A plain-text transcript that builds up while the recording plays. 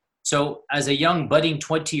So as a young budding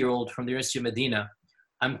 20-year-old from the University of Medina,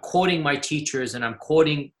 I'm quoting my teachers and I'm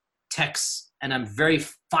quoting texts and I'm very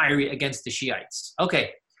fiery against the Shiites.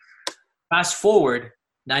 Okay, fast forward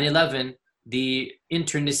 9/11, the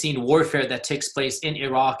internecine warfare that takes place in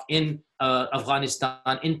Iraq, in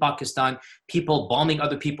Afghanistan, in Pakistan, people bombing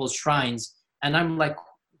other people's shrines. And I'm like,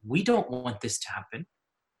 we don't want this to happen.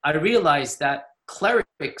 I realized that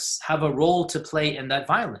clerics have a role to play in that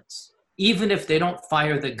violence, even if they don't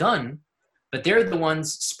fire the gun, but they're the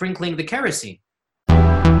ones sprinkling the kerosene.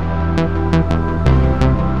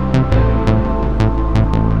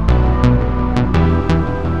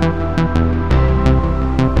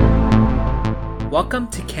 Welcome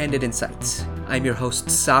to Candid Insights. I'm your host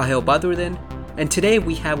Sahil Badruddin, and today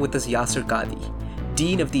we have with us Yasir Qadhi,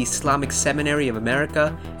 Dean of the Islamic Seminary of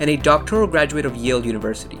America and a doctoral graduate of Yale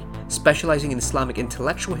University, specializing in Islamic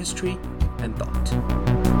intellectual history and thought.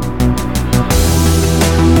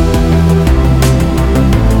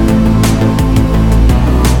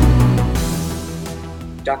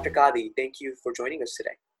 Dr. Qadhi, thank you for joining us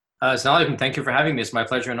today. Assalamu alaikum. Thank you for having me. It's my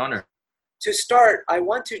pleasure and honor. To start, I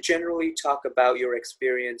want to generally talk about your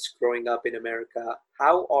experience growing up in America.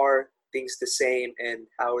 How are things the same and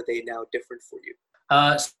how are they now different for you?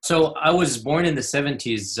 So I was born in the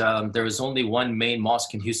 70s. There was only one main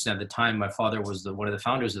mosque in Houston at the time. My father was one of the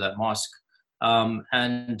founders of that mosque.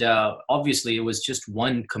 Obviously it was just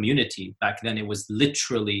one community. Back then it was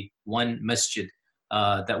literally one masjid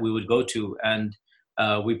that we would go to. And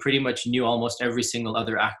we pretty much knew almost every single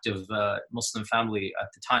other active Muslim family at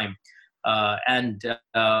the time.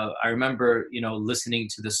 I remember, listening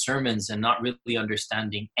to the sermons and not really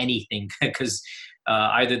understanding anything because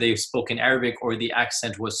either they spoke in Arabic or the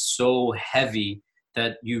accent was so heavy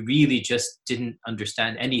that you really just didn't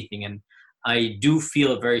understand anything. And I do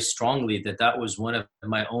feel very strongly that that was one of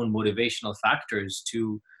my own motivational factors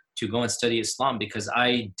to go and study Islam, because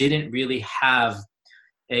I didn't really have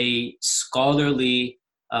a scholarly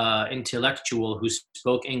intellectual who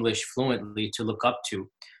spoke English fluently to look up to.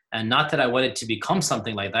 And not that I wanted to become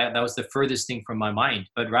something like that. That was the furthest thing from my mind,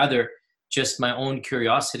 but rather just my own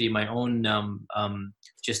curiosity, my own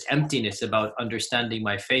just emptiness about understanding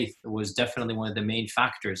my faith was definitely one of the main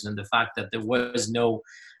factors. And the fact that there was no,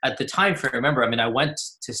 at the time, if I remember, I went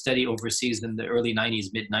to study overseas in the early 90s,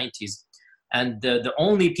 mid 90s. And the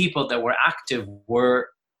only people that were active were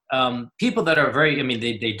people that are very,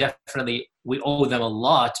 they definitely, we owe them a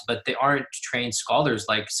lot, but they aren't trained scholars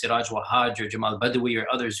like Siraj Wahhaj or Jamal Badawi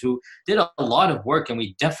or others who did a lot of work, and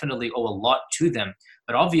we definitely owe a lot to them.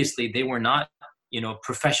 But obviously they were not,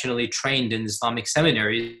 professionally trained in Islamic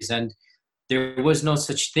seminaries, and there was no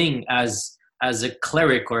such thing as a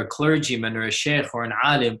cleric or a clergyman or a sheikh or an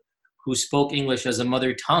alim who spoke English as a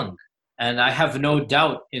mother tongue. And I have no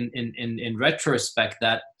doubt in retrospect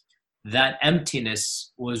that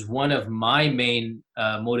emptiness was one of my main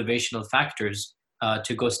motivational factors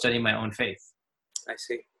to go study my own faith. I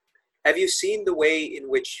see. Have you seen the way in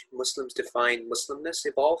which Muslims define Muslimness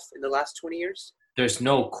evolve in the last 20 years? There's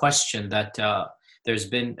no question that there's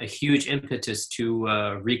been a huge impetus to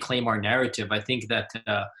reclaim our narrative. I think that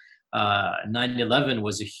 9/11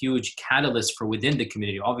 was a huge catalyst for within the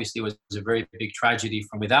community. Obviously, it was a very big tragedy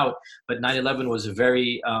from without, but 9/11 was a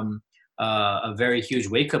very huge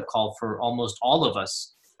wake-up call for almost all of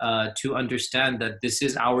us to understand that this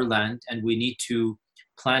is our land and we need to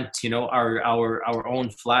plant, our own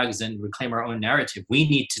flags and reclaim our own narrative. We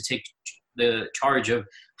need to take the charge of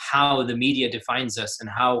how the media defines us and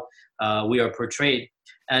how we are portrayed.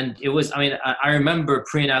 And it was, I remember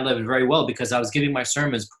pre-9/11 very well because I was giving my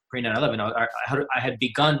sermons pre-9/11. I had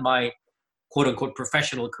begun my quote-unquote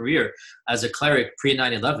professional career as a cleric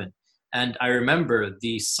pre-9/11. And I remember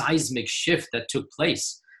the seismic shift that took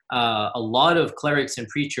place. A lot of clerics and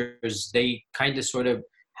preachers, they kind of sort of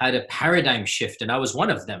had a paradigm shift, and I was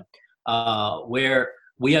one of them, where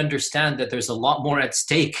we understand that there's a lot more at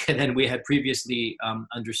stake than we had previously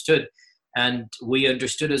understood. And we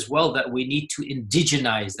understood as well that we need to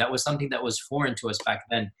indigenize. That was something that was foreign to us back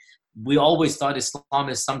then. We always thought Islam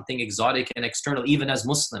is something exotic and external, even as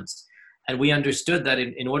Muslims. And we understood that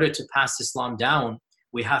in order to pass Islam down,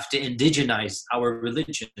 we have to indigenize our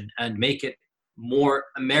religion and make it more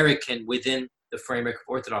American within the framework of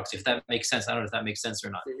Orthodoxy, if that makes sense. I don't know if that makes sense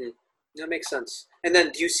or not. Mm-hmm. That makes sense. And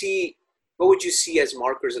then what would you see as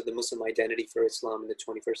markers of the Muslim identity for Islam in the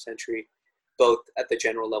 21st century, both at the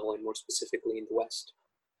general level and more specifically in the West?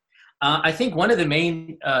 I think one of the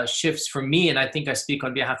main shifts for me, and I think I speak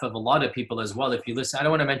on behalf of a lot of people as well, if you listen, I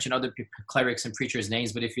don't want to mention other clerics and preachers'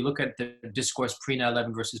 names, but if you look at the discourse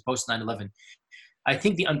pre-9/11 versus post-9/11, I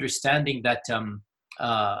think the understanding that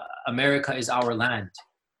America is our land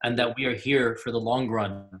and that we are here for the long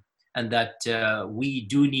run, and that we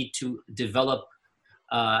do need to develop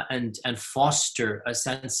and foster a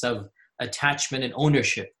sense of attachment and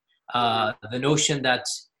ownership. The notion that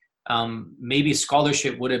maybe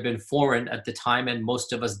scholarship would have been foreign at the time, and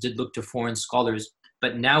most of us did look to foreign scholars,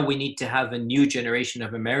 but now we need to have a new generation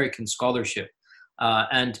of American scholarship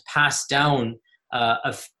and pass down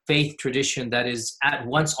a faith tradition that is at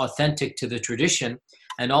once authentic to the tradition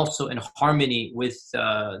and also in harmony with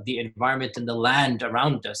the environment and the land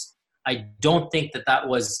around us. I don't think that that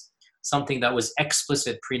was something that was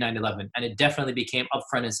explicit pre 9/11, and it definitely became up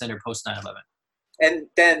front and center post 9/11. And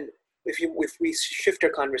then if we shift our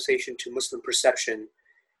conversation to Muslim perception,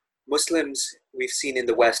 Muslims we've seen in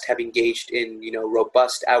the West have engaged in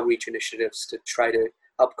robust outreach initiatives to try to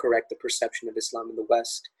help correct the perception of Islam in the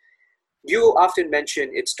West. You often mention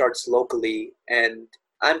it starts locally, and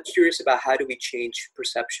I'm curious about how do we change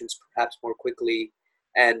perceptions perhaps more quickly,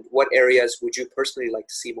 and what areas would you personally like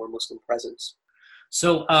to see more Muslim presence?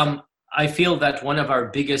 So I feel that one of our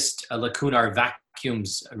biggest lacunar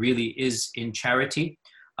vacuums really is in charity.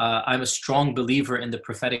 I'm a strong believer in the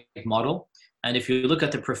prophetic model. And if you look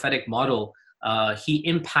at the prophetic model, he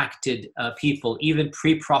impacted people, even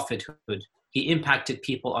pre-prophethood. He impacted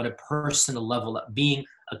people on a personal level, being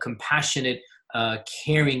a compassionate,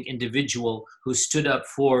 caring individual who stood up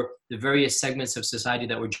for the various segments of society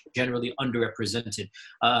that were generally underrepresented.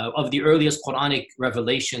 Of the earliest Quranic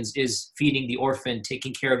revelations is feeding the orphan,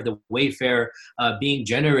 taking care of the wayfarer, being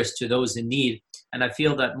generous to those in need. And I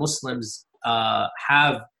feel that Muslims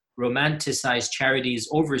have romanticized charities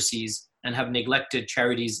overseas and have neglected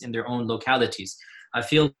charities in their own localities. I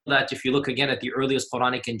feel that if you look again at the earliest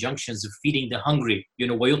Quranic injunctions of feeding the hungry,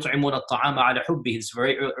 وَيُطْعِمُونَ الطَّعَامَ عَلَى حُبِّهِ, it's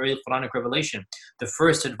very early Quranic revelation. The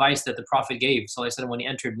first advice that the Prophet gave, ﷺ, when he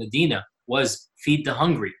entered Medina was feed the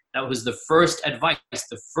hungry. That was the first advice,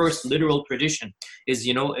 the first literal tradition is,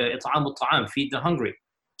 إِطْعَامُ الطَّعَامِ, feed the hungry.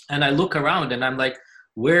 And I look around and I'm like,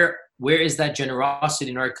 where is that generosity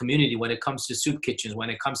in our community when it comes to soup kitchens, when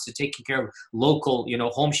it comes to taking care of local,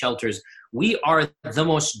 home shelters? We are the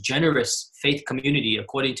most generous faith community.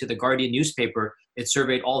 According to the Guardian newspaper, it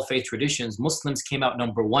surveyed all faith traditions. Muslims came out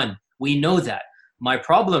number one. We know that. My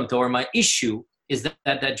problem, though, or my issue, is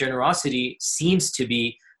that generosity seems to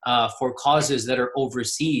be for causes that are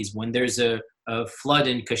overseas. When there's a flood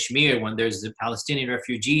in Kashmir, when there's the Palestinian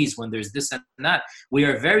refugees, when there's this and that, we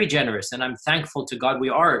are very generous. And I'm thankful to God we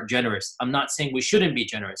are generous. I'm not saying we shouldn't be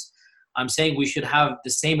generous. I'm saying we should have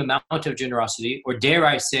the same amount of generosity, or dare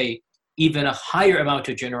I say, even a higher amount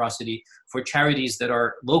of generosity for charities that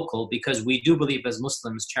are local, because we do believe as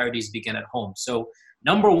Muslims, charities begin at home. So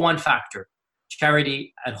number one factor,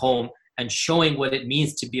 charity at home, and showing what it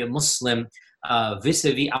means to be a Muslim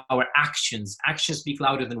vis-a-vis our actions. Actions speak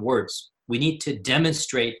louder than words. We need to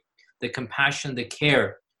demonstrate the compassion, the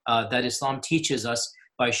care that Islam teaches us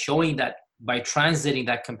by showing that, by translating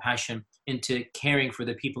that compassion into caring for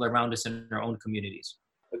the people around us in our own communities.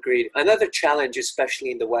 Agreed. Another challenge,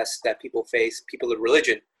 especially in the West, that people of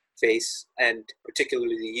religion face, and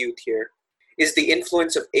particularly the youth here, is the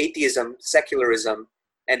influence of atheism, secularism,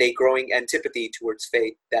 and a growing antipathy towards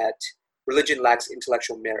faith that religion lacks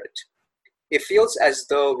intellectual merit. It feels as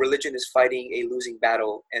though religion is fighting a losing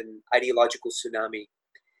battle, an ideological tsunami.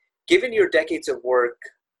 Given your decades of work,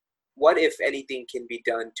 what, if anything, can be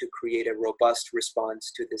done to create a robust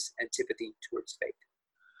response to this antipathy towards faith?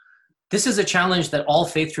 This is a challenge that all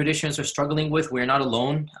faith traditions are struggling with. We're not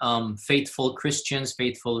alone. Faithful Christians,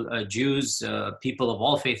 faithful Jews, people of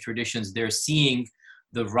all faith traditions, they're seeing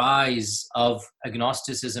the rise of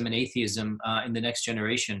agnosticism and atheism in the next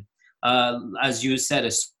generation. As you said,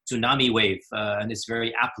 a tsunami wave, and it's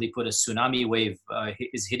very aptly put, a tsunami wave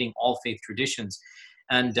is hitting all faith traditions.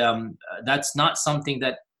 And that's not something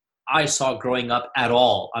that I saw growing up at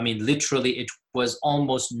all. I mean, literally, it was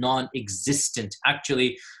almost non-existent.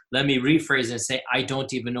 Actually, let me rephrase and say, I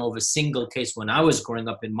don't even know of a single case when I was growing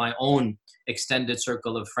up in my own extended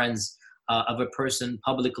circle of friends of a person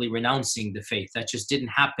publicly renouncing the faith. That just didn't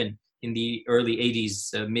happen in the early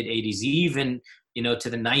 80s, mid 80s, even, to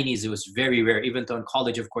the 90s. It was very rare. Even though in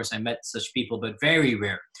college, of course, I met such people, but very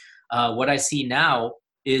rare. What I see now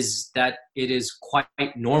is that it is quite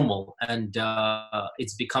normal, and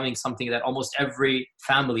it's becoming something that almost every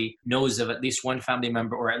family knows of, at least one family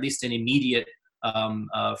member or at least an immediate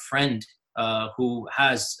friend who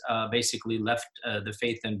has basically left the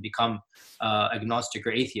faith and become agnostic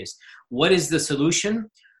or atheist. What is the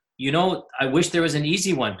solution? I wish there was an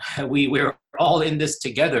easy one. We're all in this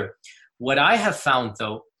together. What I have found,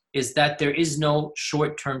 though, is that there is no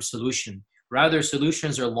short-term solution. Rather,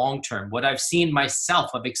 solutions are long-term. What I've seen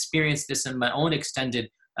myself, I've experienced this in my own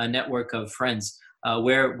extended network of friends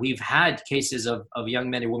where we've had cases of young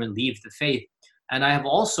men and women leave the faith. And I have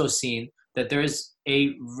also seen that there is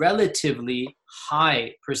a relatively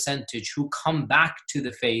high percentage who come back to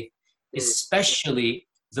the faith, especially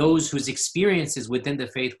those whose experiences within the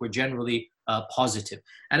faith were generally positive.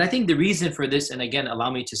 And I think the reason for this, and again,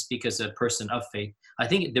 allow me to speak as a person of faith, I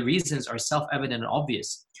think the reasons are self-evident and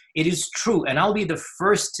obvious. It is true, and I'll be the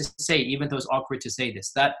first to say, even though it's awkward to say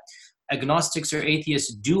this, that agnostics or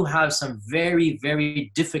atheists do have some very,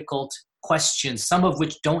 very difficult questions, some of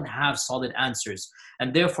which don't have solid answers,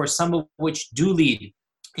 and therefore some of which do lead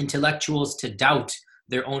intellectuals to doubt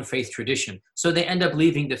their own faith tradition. So they end up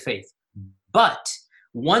leaving the faith. But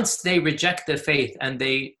once they reject the faith and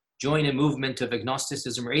they join a movement of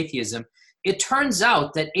agnosticism or atheism, it turns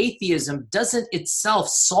out that atheism doesn't itself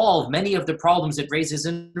solve many of the problems it raises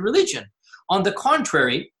in religion. On the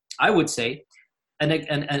contrary, I would say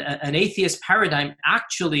an atheist paradigm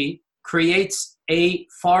actually creates a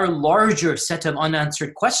far larger set of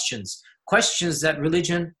unanswered questions, questions that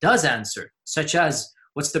religion does answer, such as,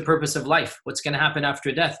 what's the purpose of life? What's going to happen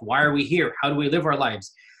after death? Why are we here? How do we live our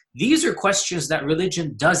lives? These are questions that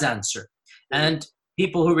religion does answer. And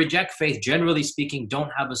people who reject faith, generally speaking,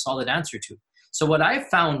 don't have a solid answer to. So what I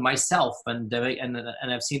found myself, and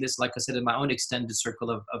I've seen this, like I said, in my own extended circle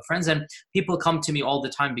of friends, and people come to me all the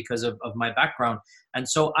time because of my background. And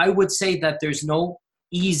so I would say that there's no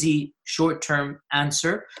easy short-term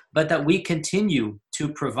answer, but that we continue to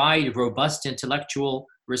provide robust intellectual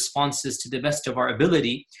responses to the best of our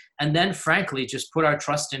ability. And then frankly, just put our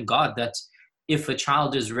trust in God that if a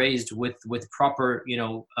child is raised with proper,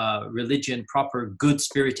 religion, proper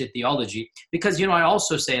good-spirited theology, because, I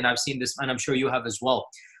also say, and I've seen this, and I'm sure you have as well,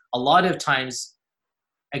 a lot of times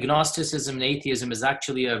agnosticism and atheism is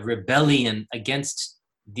actually a rebellion against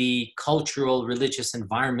the cultural religious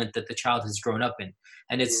environment that the child has grown up in.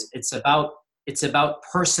 And it's about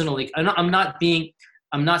personally, I'm not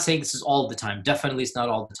saying this is all the time. Definitely it's not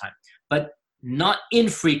all the time, but not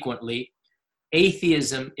infrequently,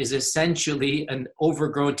 atheism is essentially an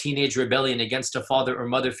overgrown teenage rebellion against a father or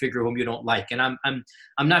mother figure whom you don't like. And I'm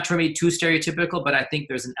not trying to be too stereotypical, but I think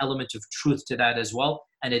there's an element of truth to that as well.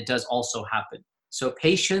 And it does also happen. So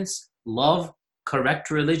patience, love, correct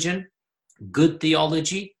religion, good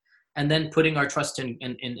theology, and then putting our trust in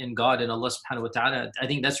God and Allah subhanahu wa ta'ala. I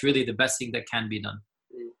think that's really the best thing that can be done.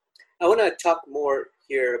 I want to talk more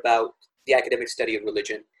here about the academic study of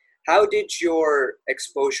religion. How did your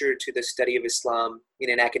exposure to the study of Islam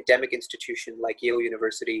in an academic institution like Yale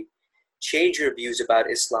University change your views about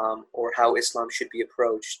Islam or how Islam should be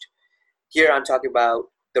approached? Here I'm talking about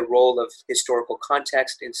the role of historical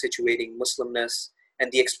context in situating Muslimness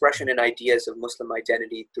and the expression and ideas of Muslim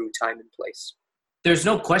identity through time and place. There's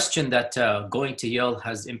no question that going to Yale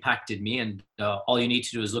has impacted me, and all you need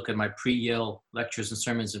to do is look at my pre-Yale lectures and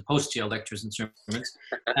sermons and post-Yale lectures and sermons.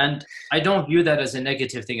 And I don't view that as a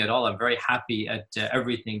negative thing at all. I'm very happy at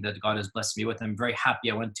everything that God has blessed me with. I'm very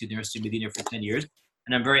happy I went to the University of Medina for 10 years.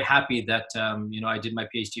 And I'm very happy that, I did my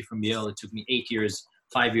PhD from Yale. It took me 8 years,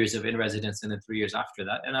 5 years of in-residence, and then 3 years after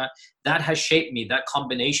that. And that has shaped me. That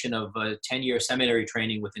combination of 10-year seminary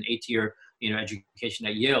training with an 8-year education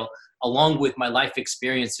at Yale, along with my life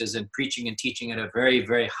experiences and preaching and teaching at a very,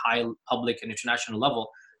 very high public and international level,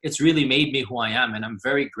 it's really made me who I am. And I'm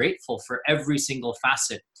very grateful for every single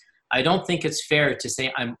facet. I don't think it's fair to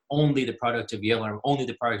say I'm only the product of Yale or I'm only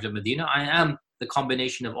the product of Medina. I am the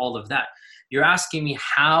combination of all of that. You're asking me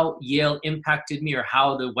how Yale impacted me or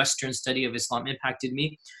how the Western study of Islam impacted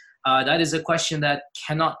me. That is a question that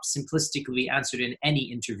cannot simplistically be answered in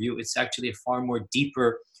any interview. It's actually a far more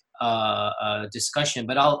deeper discussion,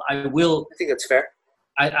 but I think that's fair.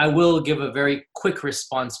 I will give a very quick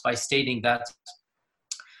response by stating that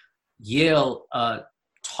Yale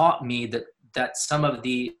taught me that some of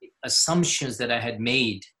the assumptions that I had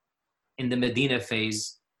made in the Medina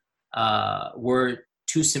phase were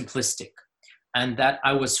too simplistic, and that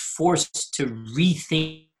I was forced to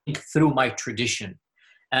rethink through my tradition.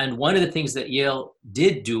 And one of the things that Yale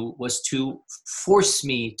did do was to force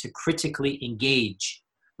me to critically engage,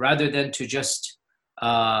 rather than to just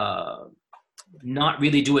not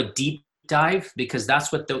really do a deep dive, because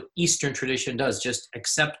that's what the Eastern tradition does. Just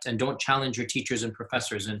accept and don't challenge your teachers and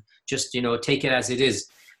professors and just, take it as it is.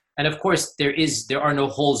 And of course, there are no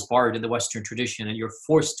holes barred in the Western tradition, and you're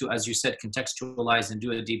forced to, as you said, contextualize and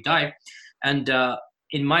do a deep dive. And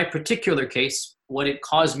in my particular case, what it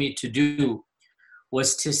caused me to do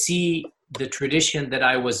was to see the tradition that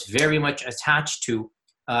I was very much attached to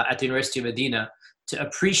at the University of Medina, to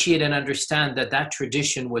appreciate and understand that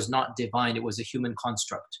tradition was not divine, it was a human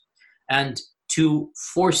construct. And to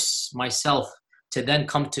force myself to then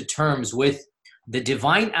come to terms with the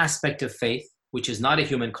divine aspect of faith, which is not a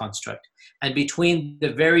human construct, and between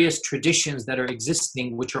the various traditions that are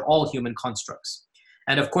existing, which are all human constructs.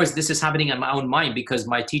 And of course, this is happening in my own mind because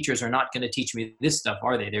my teachers are not going to teach me this stuff,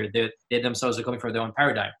 are they? They themselves are coming from their own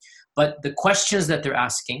paradigm. But the questions that they're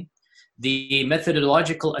asking, the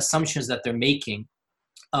methodological assumptions that they're making,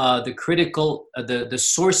 the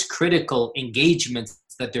source critical engagements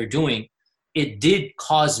that they're doing, it did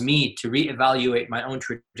cause me to reevaluate my own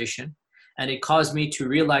tradition. And it caused me to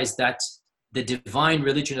realize that the divine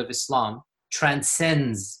religion of Islam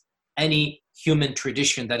transcends any human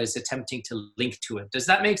tradition that is attempting to link to it. Does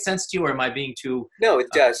that make sense to you, or am I being too... No, it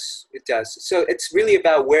does. It does. So it's really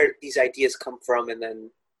about where these ideas come from, and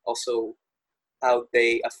then also how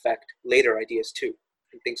they affect later ideas too,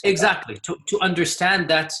 and things like exactly. that. To understand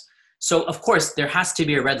that. So of course, there has to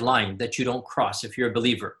be a red line that you don't cross if you're a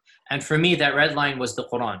believer. And for me, that red line was the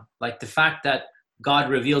Quran. Like the fact that God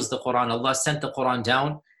reveals the Quran, Allah sent the Quran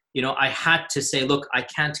down, I had to say, look, I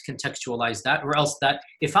can't contextualize that, or else that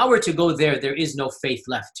if I were to go there is no faith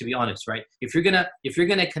left, to be honest, right? If you're gonna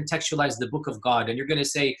contextualize the book of God and you're gonna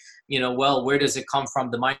say, well, where does it come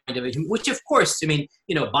from, the mind of it, which of course,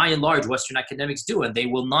 by and large, Western academics do, and they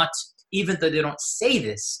will not, even though they don't say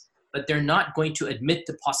this, but they're not going to admit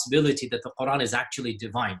the possibility that the Quran is actually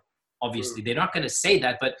divine. Obviously, they're not going to say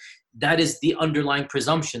that, but that is the underlying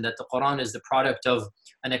presumption that the Quran is the product of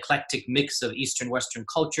an eclectic mix of Eastern Western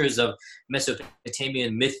cultures, of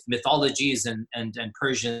Mesopotamian mythologies and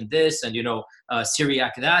Persian this and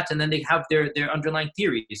Syriac that, and then they have their underlying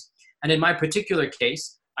theories. And in my particular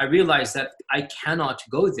case, I realized that I cannot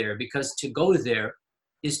go there, because to go there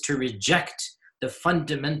is to reject the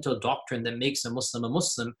fundamental doctrine that makes a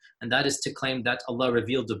Muslim, and that is to claim that Allah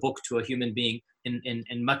revealed a book to a human being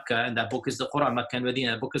in Mecca, and that book is the Quran. Mecca and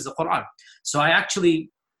Medina, that book is the Quran. So I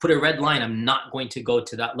actually put a red line. I'm not going to go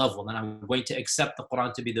to that level, and I'm going to accept the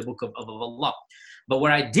Quran to be the book of Allah. But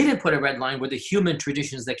where I didn't put a red line were the human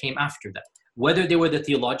traditions that came after that, whether they were the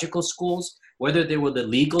theological schools, whether they were the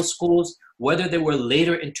legal schools, whether there were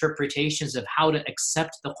later interpretations of how to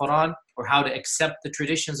accept the Quran or how to accept the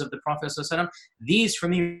traditions of the Prophet ﷺ. These, for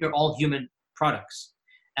me, are all human products.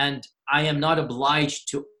 And I am not obliged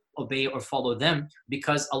to obey or follow them,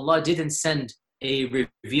 because Allah didn't send a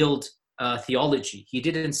revealed theology. He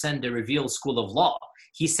didn't send a revealed school of law.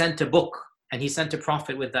 He sent a book, and he sent a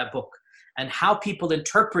prophet with that book. And how people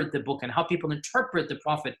interpret the book and how people interpret the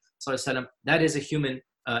Prophet ﷺ, that is a human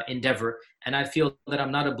endeavor. And I feel that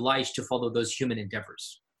I'm not obliged to follow those human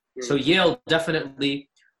endeavors. So Yale definitely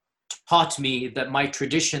taught me that my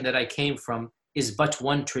tradition that I came from is but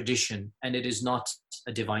one tradition, and it is not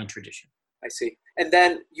a divine tradition. I see. And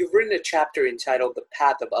then you've written a chapter entitled The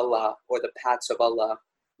Path of Allah, or The Paths of Allah,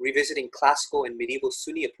 revisiting classical and medieval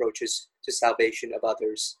Sunni approaches to salvation of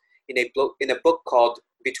others in a book called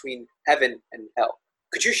Between Heaven and Hell.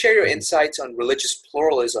 Could you share your insights on religious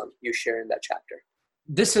pluralism you share in that chapter?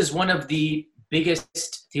 This is one of the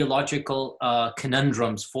biggest theological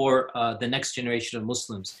conundrums for the next generation of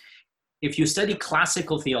Muslims. If you study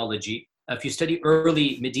classical theology, if you study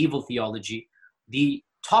early medieval theology, the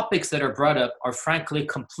topics that are brought up are frankly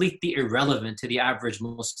completely irrelevant to the average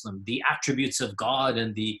Muslim. The attributes of God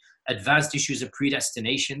and the advanced issues of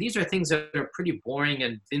predestination, these are things that are pretty boring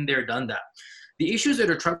and been there, done that. The issues that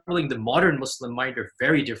are troubling the modern Muslim mind are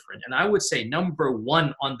very different. And I would say number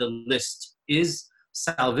one on the list is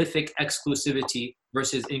salvific exclusivity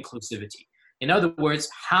versus inclusivity. In other words,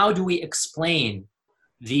 how do we explain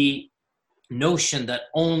the notion that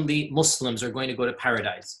only Muslims are going to go to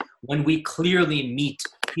paradise when we clearly meet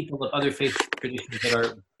people of other faith traditions that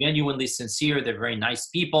are genuinely sincere? They're very nice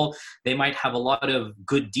people. They might have a lot of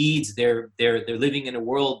good deeds. They're living in a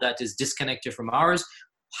world that is disconnected from ours.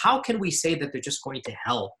 How can we say that they're just going to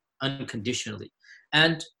hell unconditionally?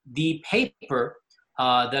 And the paper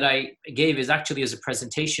that I gave is actually as a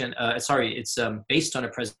presentation. It's based on a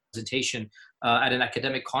presentation at an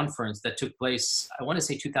academic conference that took place, I want to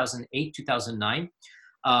say 2008, 2009,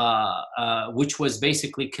 which was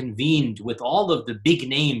basically convened with all of the big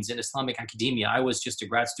names in Islamic academia. I was just a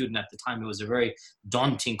grad student at the time. It was a very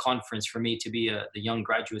daunting conference for me to be the young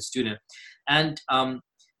graduate student. And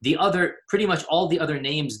pretty much all the other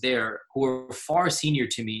names there who were far senior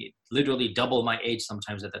to me, literally double my age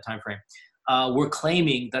sometimes at that time frame, were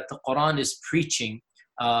claiming that the Quran is preaching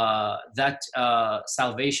that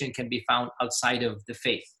salvation can be found outside of the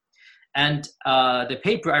faith. And the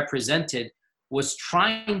paper I presented was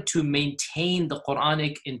trying to maintain the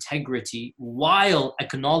Quranic integrity while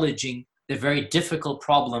acknowledging the very difficult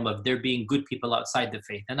problem of there being good people outside the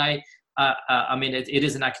faith. And it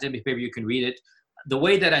is an academic paper, you can read it. the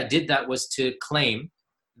way that I did that was to claim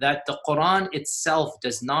that the Quran itself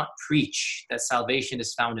does not preach that salvation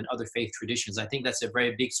is found in other faith traditions. I think that's a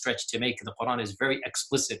very big stretch to make. The Quran is very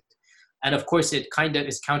explicit. And of course, it kind of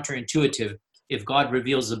is counterintuitive. If God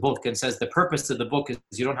reveals a book and says the purpose of the book is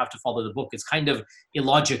you don't have to follow the book, it's kind of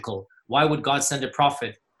illogical. Why would God send a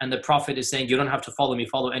prophet? And the prophet is saying, you don't have to follow me,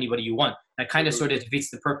 follow anybody you want. That kind of sort of defeats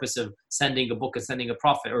the purpose of sending a book and sending a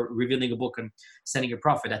prophet, or revealing a book and sending a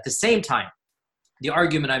prophet. At the same time, the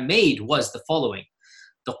argument I made was the following.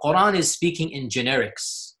 The Quran is speaking in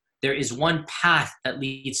generics. There is one path that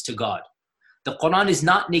leads to God. The Quran is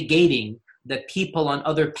not negating that people on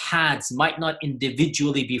other paths might not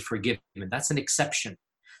individually be forgiven. That's an exception.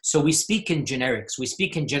 So we speak in generics. We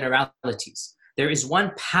speak in generalities. There is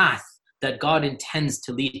one path that God intends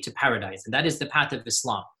to lead to paradise, and that is the path of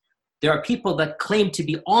Islam. There are people that claim to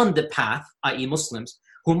be on the path, i.e. Muslims,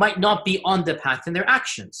 who might not be on the path in their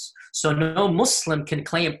actions. So no Muslim can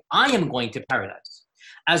claim, I am going to paradise.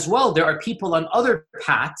 As well, there are people on other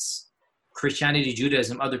paths, Christianity,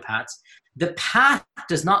 Judaism, other paths. The path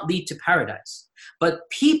does not lead to paradise, but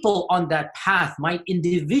people on that path might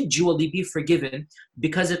individually be forgiven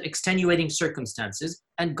because of extenuating circumstances,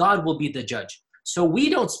 and God will be the judge. So we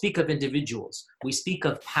don't speak of individuals, we speak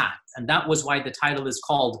of paths, and that was why the title is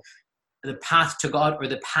called The Path to God or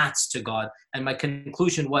The Paths to God. And my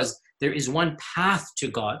conclusion was there is one path to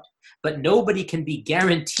God, but nobody can be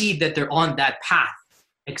guaranteed that they're on that path,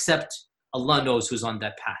 except Allah knows who's on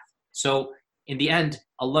that path. So in the end,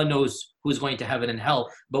 Allah knows who's going to heaven and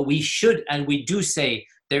hell, but we should, and we do say,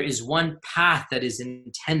 there is one path that is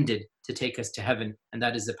intended to take us to heaven, and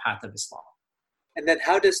that is the path of Islam. And then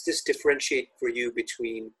how does this differentiate for you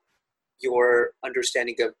between your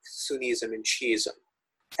understanding of Sunnism and Shiism?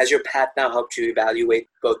 Has your path now helped you evaluate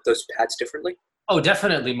both those paths differently? Oh,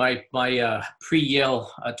 definitely. My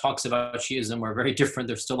pre-Yale talks about Shiism were very different.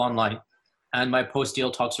 They're still online. And my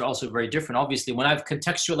post-Yale talks are also very different. Obviously, when I've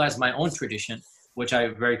contextualized my own tradition, which I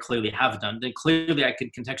very clearly have done, then clearly I could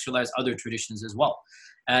contextualize other traditions as well.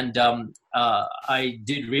 And I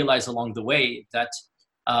did realize along the way that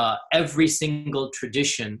every single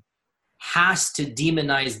tradition has to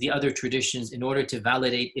demonize the other traditions in order to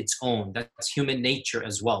validate its own. That's human nature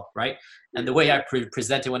as well, right? And the way I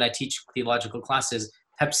present it when I teach theological classes,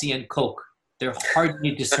 Pepsi and Coke, they're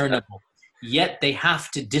hardly discernible, yet they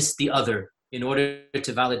have to diss the other in order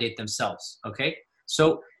to validate themselves, okay?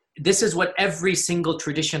 So this is what every single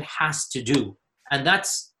tradition has to do. And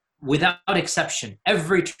that's without exception.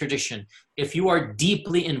 Every tradition, if you are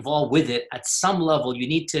deeply involved with it, at some level, you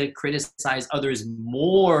need to criticize others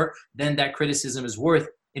more than that criticism is worth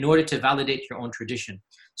in order to validate your own tradition.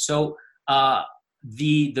 So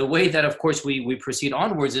the way that, of course, we proceed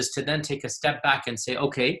onwards is to then take a step back and say,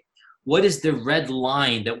 okay, what is the red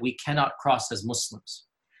line that we cannot cross as Muslims?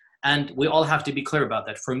 And we all have to be clear about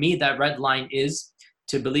that. For me, that red line is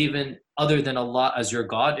to believe in other than Allah as your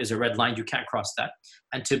God is a red line. You can't cross that.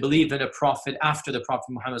 And to believe in a prophet after the Prophet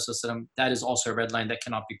Muhammad sallallahu alaihi wasallam, that is also a red line that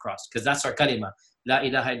cannot be crossed, because that's our kalima. La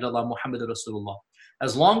ilaha illallah Muhammadur Rasulullah.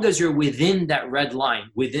 As long as you're within that red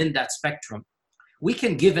line, within that spectrum, we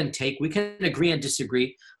can give and take, we can agree and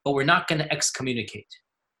disagree, but we're not going to excommunicate.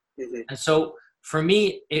 Mm-hmm. And so for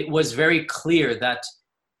me, it was very clear that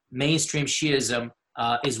mainstream Shiism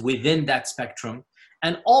is within that spectrum.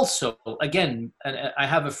 And also, again, I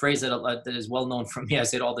have a phrase that is well known from me, I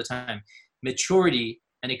say it all the time, maturity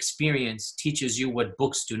and experience teaches you what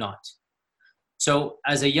books do not. So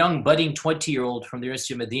as a young budding 20-year-old from the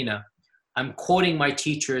University of Medina, I'm quoting my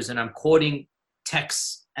teachers and I'm quoting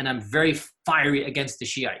texts and I'm very fiery against the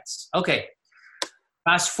Shiites. Okay,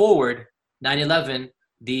 fast forward, 9/11,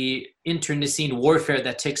 the internecine warfare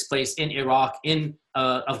that takes place in Iraq, in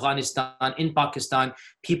Afghanistan, in Pakistan,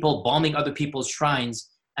 people bombing other people's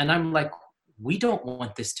shrines. And I'm like, we don't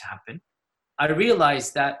want this to happen. I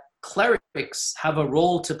realized that clerics have a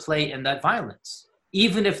role to play in that violence,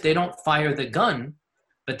 even if they don't fire the gun,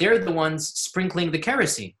 but they're the ones sprinkling the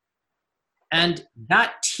kerosene. And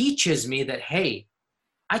that teaches me that, hey,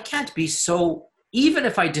 I can't be so, even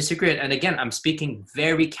if I disagree, and again, I'm speaking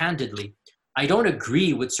very candidly, I don't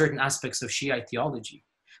agree with certain aspects of Shiite theology,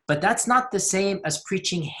 but that's not the same as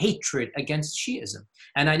preaching hatred against Shiism.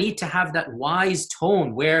 And I need to have that wise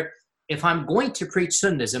tone where if I'm going to preach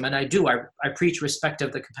Sunnism, and I do, I preach respect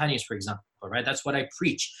of the companions, for example, right? That's what I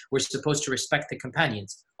preach. We're supposed to respect the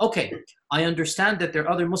companions. Okay, I understand that there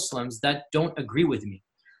are other Muslims that don't agree with me.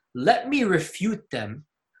 Let me refute them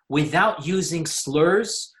without using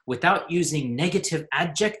slurs, without using negative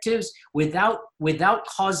adjectives, without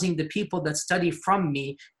causing the people that study from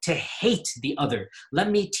me to hate the other. Let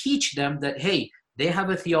me teach them that, hey, They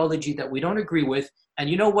have a theology that we don't agree with. And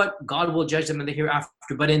you know what? God will judge them in the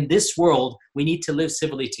hereafter. But in this world, we need to live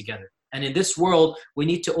civilly together. And in this world, we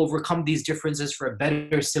need to overcome these differences for a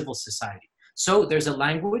better civil society. So there's a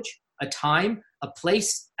language, a time, a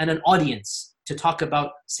place, and an audience to talk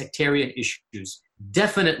about sectarian issues.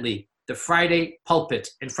 Definitely, the Friday pulpit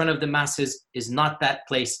in front of the masses is not that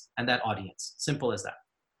place and that audience. Simple as that.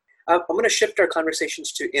 I'm going to shift our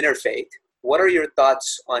conversations to interfaith. What are your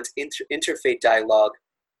thoughts on interfaith dialogue?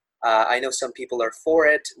 I know some people are for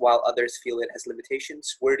it, while others feel it has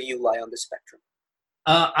limitations. Where do you lie on the spectrum?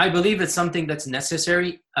 I believe it's something that's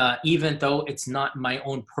necessary, even though it's not my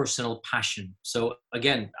own personal passion. So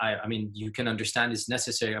again, I mean, you can understand it's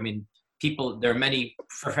necessary. I mean, there are many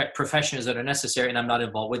professions that are necessary and I'm not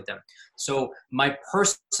involved with them. So my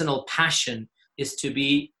personal passion is to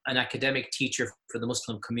be an academic teacher for the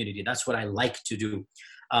Muslim community. That's what I like to do.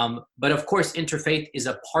 But of course, interfaith is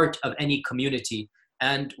a part of any community.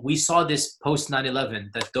 And we saw this post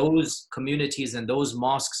 9/11, that those communities and those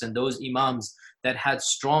mosques and those imams that had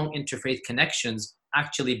strong interfaith connections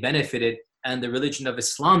actually benefited, and the religion of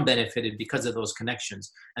Islam benefited because of those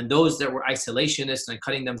connections. And those that were isolationists and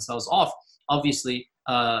cutting themselves off, obviously,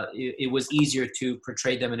 it was easier to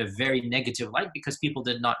portray them in a very negative light because people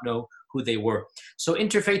did not know who they were. So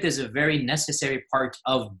interfaith is a very necessary part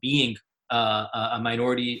of being a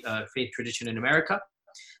minority faith tradition in America.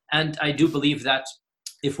 And I do believe that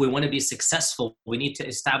if we want to be successful, we need to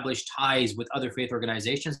establish ties with other faith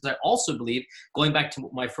organizations. I also believe, going back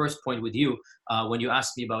to my first point with you, when you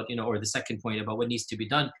asked me about, or the second point about what needs to be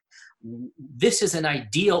done, this is an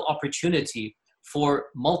ideal opportunity for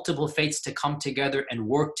multiple faiths to come together and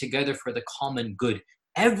work together for the common good.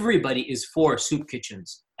 Everybody is for soup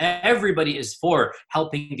kitchens. Everybody is for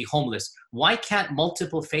helping the homeless. Why can't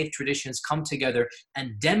multiple faith traditions come together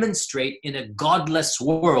and demonstrate in a godless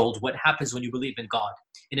world what happens when you believe in God?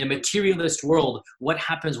 In a materialist world, what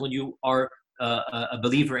happens when you are a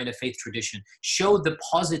believer in a faith tradition? Show the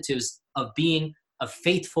positives of being a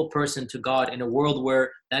faithful person to God in a world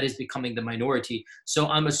where that is becoming the minority. So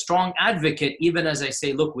I'm a strong advocate, even as I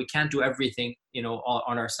say, look, we can't do everything,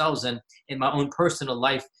 on ourselves. And in my own personal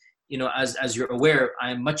life, as you're aware,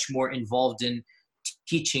 I'm much more involved in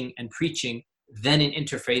teaching and preaching than in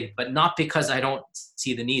interfaith, but not because I don't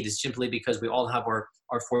see the need. It's simply because we all have our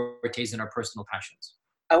fortes and our personal passions.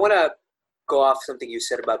 I want to go off something you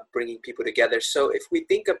said about bringing people together. So if we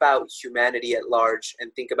think about humanity at large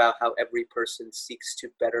and think about how every person seeks to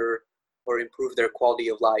better or improve their quality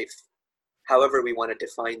of life, however we want to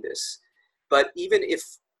define this, but even if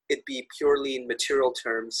it be purely in material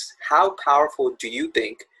terms, how powerful do you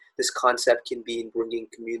think this concept can be in bringing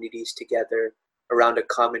communities together around a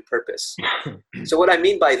common purpose? So what I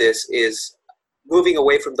mean by this is moving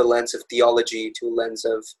away from the lens of theology to a lens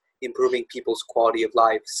of improving people's quality of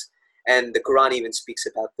lives. And the Quran even speaks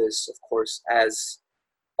about this, of course, as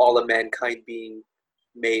all of mankind being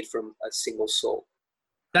made from a single soul.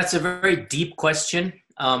 That's a very deep question.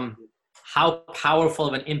 How powerful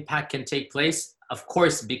of an impact can take place? Of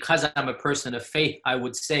course, because I'm a person of faith, I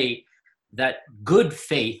would say that good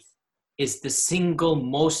faith is the single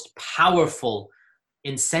most powerful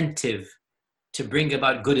incentive to bring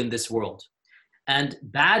about good in this world. And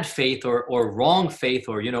bad faith or wrong faith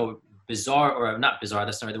or, bizarre, or not bizarre,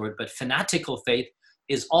 that's not the word, but fanatical faith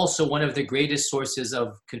is also one of the greatest sources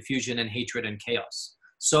of confusion and hatred and chaos.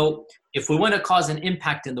 So if we want to cause an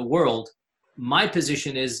impact in the world, my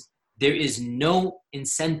position is there is no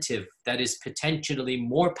incentive that is potentially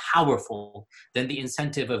more powerful than the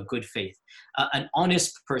incentive of good faith. An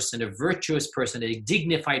honest person, a virtuous person, a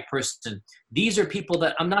dignified person. These are people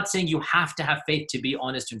that, I'm not saying you have to have faith to be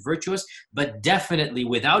honest and virtuous, but definitely,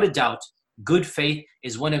 without a doubt, good faith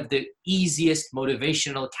is one of the easiest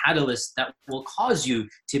motivational catalysts that will cause you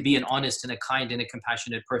to be an honest and a kind and a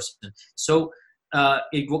compassionate person. So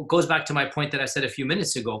it goes back to my point that I said a few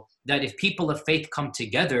minutes ago, that if people of faith come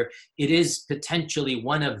together, it is potentially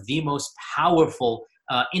one of the most powerful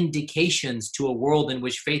indications to a world in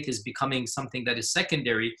which faith is becoming something that is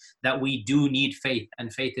secondary, that we do need faith,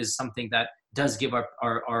 and faith is something that does give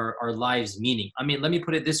our lives meaning. I mean, let me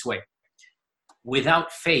put it this way.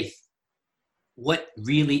 Without faith, what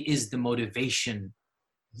really is the motivation?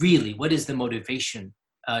 Really, what is the motivation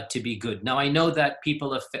to be good? Now, I know that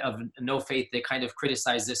people of no faith, they kind of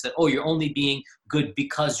criticize this, that, oh, you're only being good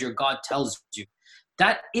because your God tells you.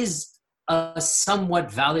 That is a somewhat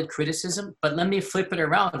valid criticism, but let me flip it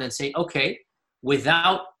around and say, okay,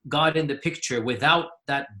 without God in the picture, without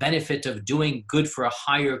that benefit of doing good for a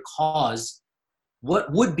higher cause,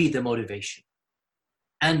 what would be the motivation?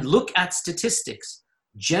 And look at statistics.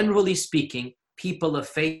 Generally speaking, people of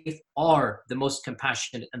faith are the most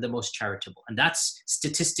compassionate and the most charitable. And that's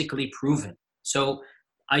statistically proven. So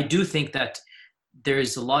I do think that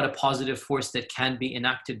there's a lot of positive force that can be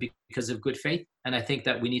enacted because of good faith. And I think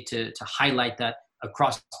that we need to highlight that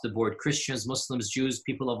across the board. Christians, Muslims, Jews,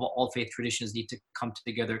 people of all faith traditions need to come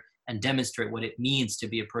together and demonstrate what it means to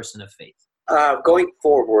be a person of faith. Going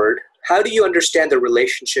forward, how do you understand the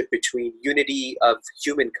relationship between unity of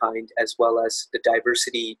humankind as well as the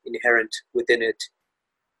diversity inherent within it?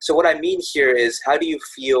 So what I mean here is, how do you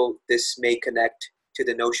feel this may connect to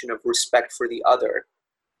the notion of respect for the other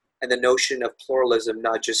and the notion of pluralism,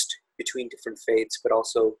 not just between different faiths, but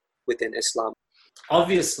also within Islam?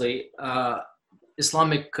 Obviously,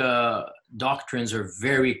 Islamic doctrines are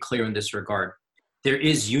very clear in this regard. There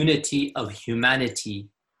is unity of humanity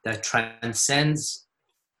that transcends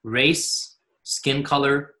race, skin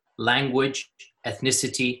color, language,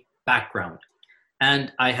 ethnicity, background.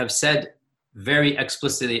 And I have said very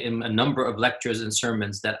explicitly in a number of lectures and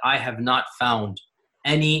sermons that I have not found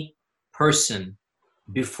any person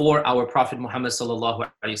before our Prophet Muhammad sallallahu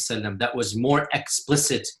alaihi wasallam that was more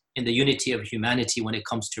explicit in the unity of humanity when it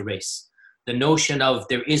comes to race. The notion of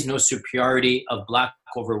there is no superiority of black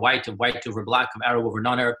over white, of white over black, of Arab over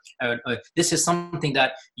non-Arab. This is something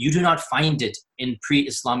that you do not find it in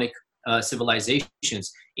pre-Islamic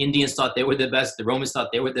civilizations. Indians thought they were the best. The Romans thought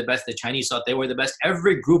they were the best. The Chinese thought they were the best.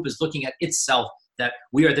 Every group is looking at itself that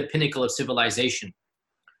we are the pinnacle of civilization.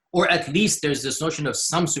 Or at least there's this notion of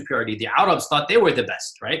some superiority. The Arabs thought they were the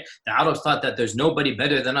best, right? The Arabs thought that there's nobody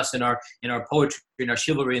better than us in our poetry, in our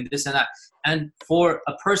chivalry, and this and that. And for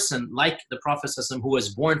a person like the Prophet ﷺ, who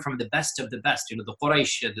was born from the best of the best, the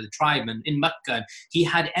Quraysh, the tribe in Mecca, he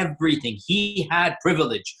had everything. He had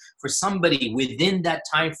privilege. For somebody within that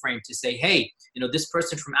time frame to say, hey, this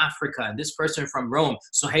person from Africa and this person from Rome,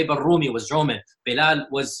 Suhaib al-Rumi was Roman, Bilal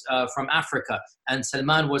was from Africa, and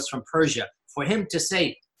Salman was from Persia. For him to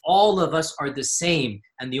say, all of us are the same,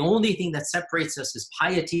 and the only thing that separates us is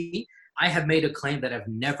piety. I have made a claim that I've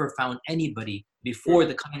never found anybody before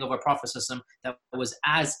the coming of our Prophet ﷺ that was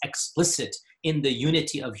as explicit in the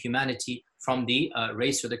unity of humanity from the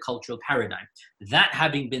race or the cultural paradigm. That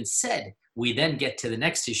having been said, we then get to the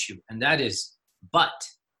next issue, and that is, but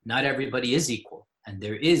not everybody is equal, and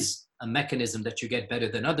there is a mechanism that you get better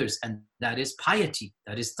than others, and that is piety,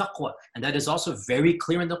 that is taqwa, and that is also very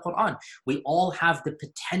clear in the Quran. We all have the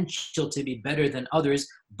potential to be better than others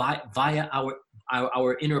via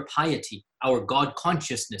our inner piety, our God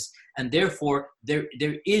consciousness, and therefore there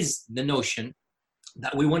is the notion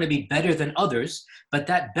that we want to be better than others, but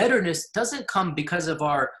that betterness doesn't come because of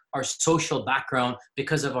our social background,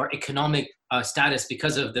 because of our economic status,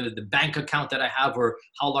 because of the bank account that I have, or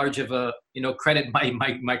how large of a credit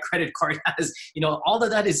my credit card has. All of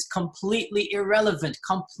that is completely irrelevant.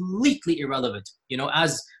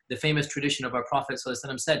 As the famous tradition of our Prophet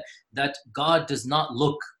ﷺ said, that God does not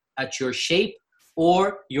look at your shape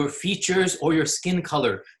or your features or your skin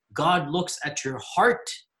color. God looks at your heart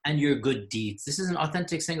and your good deeds. This is an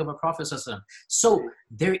authentic saying of a Prophet ﷺ. So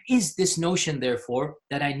there is this notion, therefore,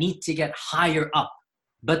 that I need to get higher up.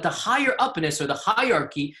 But the higher upness or the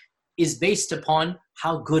hierarchy is based upon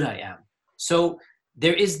how good I am. So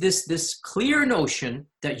there is this clear notion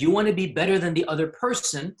that you want to be better than the other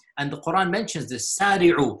person, and the Quran mentions this,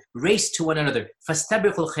 sari'u, race to one another,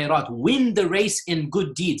 fastabiqu al-khayrat, win the race in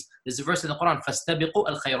good deeds. There's a verse in the Quran, fastabiqu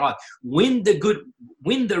al-khayrat, win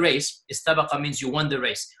the race. Istabaqa means you won the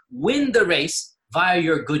race. Win the race via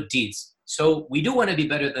your good deeds. So we do want to be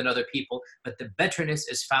better than other people, but the betterness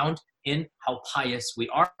is found in how pious we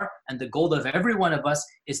are, and the goal of every one of us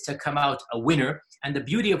is to come out a winner. And the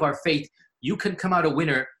beauty of our faith, you can come out a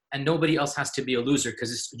winner and nobody else has to be a loser,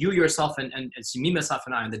 because it's you yourself and it's me, myself,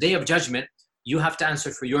 and I. On the day of judgment, you have to answer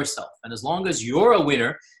for yourself. And as long as you're a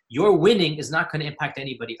winner, your winning is not going to impact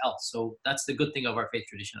anybody else. So that's the good thing of our faith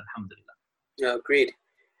tradition, alhamdulillah. Yeah, agreed.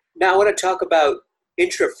 Now I want to talk about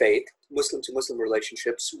intra-faith, Muslim to Muslim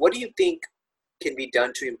relationships. What do you think can be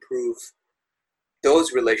done to improve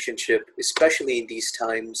those relationships, especially in these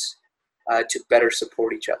times, to better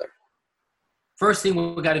support each other? First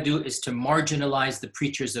thing we got to do is to marginalize the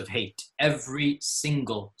preachers of hate. Every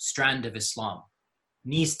single strand of Islam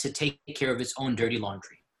needs to take care of its own dirty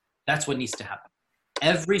laundry. That's what needs to happen.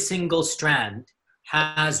 Every single strand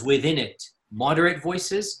has within it moderate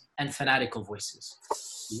voices and fanatical voices.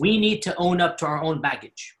 We need to own up to our own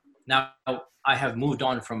baggage. Now, I have moved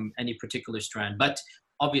on from any particular strand, but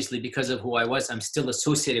obviously because of who I was, I'm still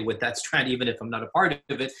associated with that strand, even if I'm not a part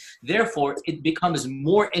of it. Therefore, it becomes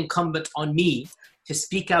more incumbent on me to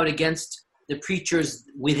speak out against the preachers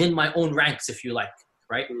within my own ranks, if you like,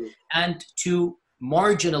 right? And to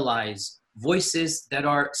marginalize voices that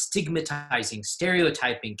are stigmatizing,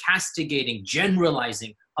 stereotyping, castigating,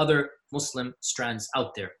 generalizing other Muslim strands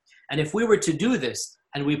out there. And if we were to do this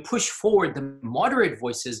and we push forward the moderate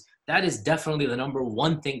voices, that is definitely the number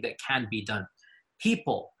one thing that can be done.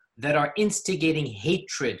 People that are instigating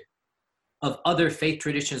hatred of other faith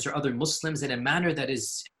traditions or other Muslims in a manner that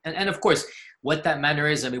is, and of course, what that manner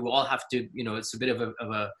is, I mean, we all have to, it's a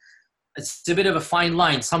bit of a fine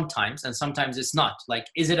line sometimes, and sometimes it's not. Like,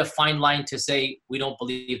 is it a fine line to say we don't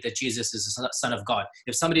believe that Jesus is the Son of God?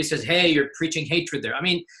 If somebody says, hey, you're preaching hatred there, I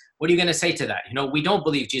mean, what are you going to say to that? We don't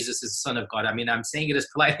believe Jesus is the Son of God. I mean, I'm saying it as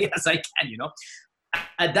politely as I can,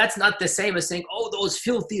 And that's not the same as saying, oh, those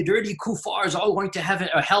filthy, dirty kuffars all going to heaven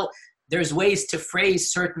or hell. There's ways to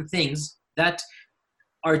phrase certain things that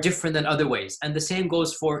are different than other ways. And the same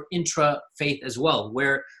goes for intra-faith as well,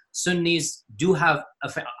 where Sunnis do have,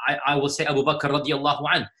 I will say Abu Bakr radiallahu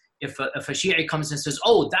anh, if a Shi'i comes and says,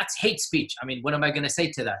 oh, that's hate speech, I mean, what am I going to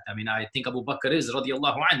say to that? I mean, I think Abu Bakr is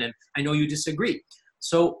radiallahu anh, and I know you disagree.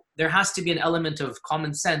 So there has to be an element of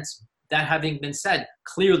common sense. That having been said,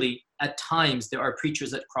 clearly at times there are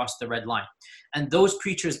preachers that cross the red line. And those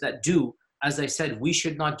preachers that do, as I said, we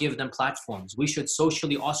should not give them platforms. We should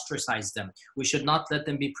socially ostracize them. We should not let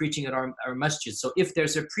them be preaching at our masjid. So if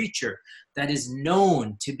there's a preacher that is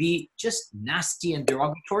known to be just nasty and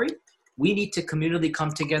derogatory, we need to communally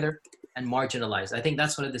come together and marginalize. I think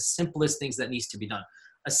that's one of the simplest things that needs to be done.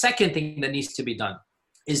 A second thing that needs to be done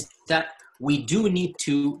is that we do need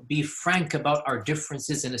to be frank about our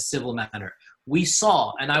differences in a civil manner. We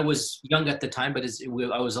saw, and I was young at the time, but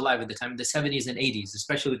I was alive at the time, in the 70s and 80s,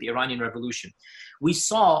 especially with the Iranian Revolution. We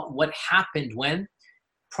saw what happened when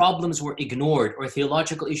problems were ignored or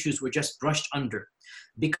theological issues were just brushed under.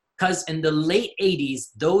 Because in the late 80s,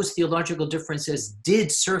 those theological differences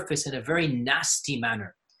did surface in a very nasty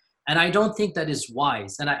manner. And I don't think that is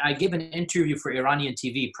wise. And I gave an interview for Iranian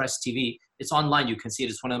TV, Press TV. It's online, you can see it.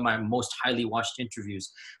 It's one of my most highly watched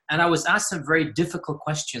interviews. And I was asked some very difficult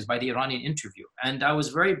questions by the Iranian interview. And I was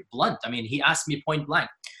very blunt. I mean, he asked me point blank,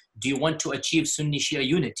 do you want to achieve Sunni Shia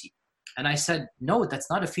unity? And I said, no, that's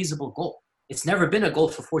not a feasible goal. It's never been a goal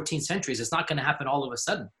for 14 centuries. It's not going to happen all of a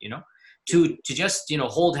sudden, to just,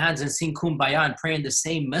 hold hands and sing Kumbaya and pray in the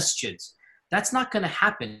same masjids. That's not going to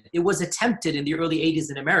happen. It was attempted in the early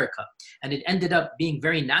 80s in America, and it ended up being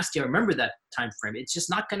very nasty. I remember that time frame. It's just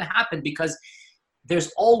not going to happen because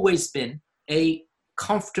there's always been a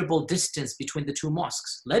comfortable distance between the two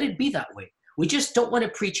mosques. Let it be that way. We just don't want to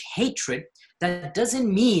preach hatred. That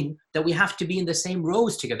doesn't mean that we have to be in the same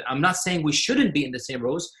rows together. I'm not saying we shouldn't be in the same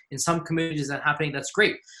rows. In some communities that's happening, that's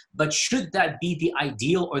great. But should that be the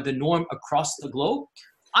ideal or the norm across the globe?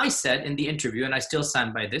 I said in the interview, and I still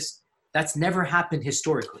stand by this, that's never happened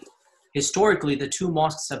historically. Historically, the two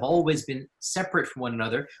mosques have always been separate from one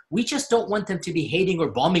another. We just don't want them to be hating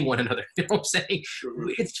or bombing one another. You know what I'm saying?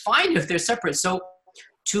 It's fine if they're separate. So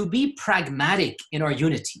to be pragmatic in our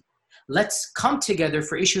unity, let's come together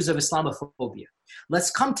for issues of Islamophobia.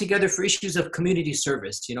 Let's come together for issues of community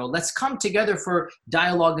service. Let's come together for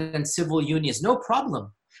dialogue and civil unions. No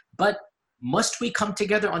problem. But must we come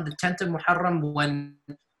together on the 10th of Muharram when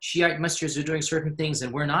Shiite masjids are doing certain things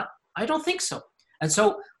and we're not? I don't think so. And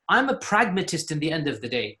so I'm a pragmatist in the end of the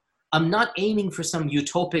day. I'm not aiming for some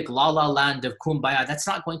utopic la-la land of kumbaya. That's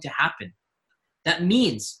not going to happen. That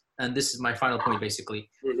means, and this is my final point basically,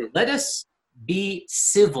 let us be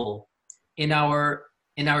civil in our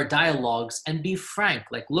dialogues and be frank.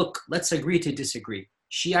 Like, look, let's agree to disagree.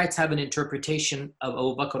 Shiites have an interpretation of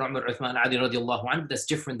Abu Bakr, Umar, Uthman, Ali radiallahu anhu that's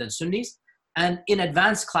different than Sunnis. And in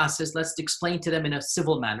advanced classes, let's explain to them in a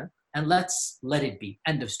civil manner. And let's let it be.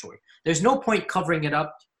 End of story. There's no point covering it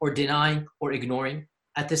up or denying or ignoring.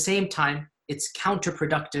 At the same time, it's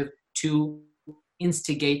counterproductive to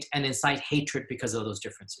instigate and incite hatred because of those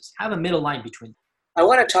differences. Have a middle line between them. I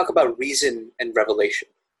want to talk about reason and revelation.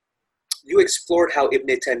 You explored how Ibn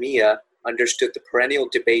Taymiyyah understood the perennial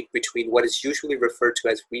debate between what is usually referred to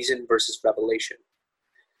as reason versus revelation.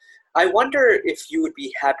 I wonder if you would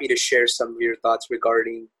be happy to share some of your thoughts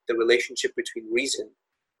regarding the relationship between reason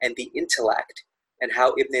and the intellect, and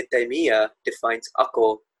how Ibn Taymiyyah defines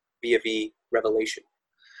aql vis-a-vis revelation.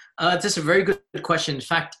 That's a very good question. In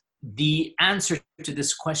fact, the answer to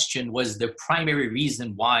this question was the primary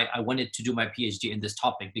reason why I wanted to do my PhD in this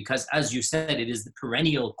topic, because as you said, it is the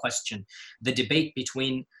perennial question, the debate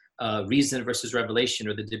between reason versus revelation,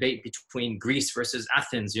 or the debate between Greece versus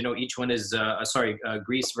Athens. Each one is,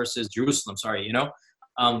 Greece versus Jerusalem,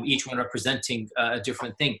 each one representing a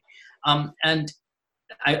different thing. And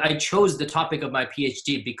I chose the topic of my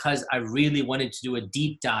PhD because I really wanted to do a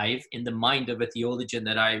deep dive in the mind of a theologian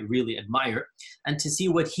that I really admire and to see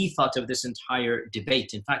what he thought of this entire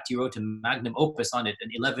debate. In fact, he wrote a magnum opus on it,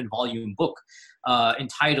 an 11-volume book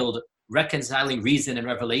entitled Reconciling Reason and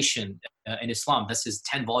Revelation in Islam. That's his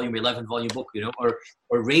 10-volume, 11-volume book, or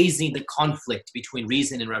raising the conflict between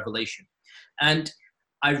reason and revelation. And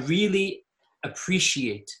I really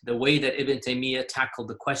appreciate the way that Ibn Taymiyyah tackled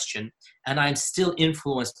the question, and I'm still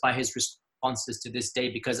influenced by his responses to this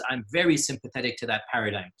day because I'm very sympathetic to that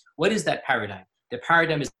paradigm. What is that paradigm? The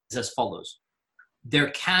paradigm is as follows.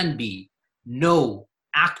 There can be no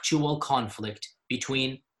actual conflict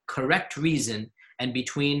between correct reason and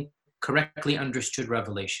between correctly understood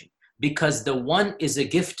revelation, because the one is a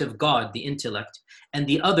gift of God, the intellect, and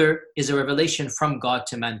the other is a revelation from God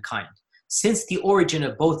to mankind. Since the origin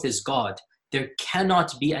of both is God, there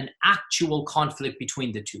cannot be an actual conflict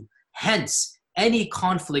between the two. Hence, any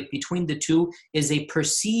conflict between the two is a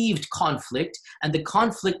perceived conflict, and the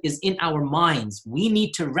conflict is in our minds. We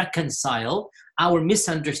need to reconcile our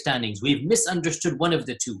misunderstandings. We've misunderstood one of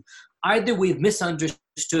the two. Either we've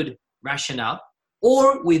misunderstood rationale,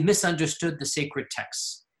 or we've misunderstood the sacred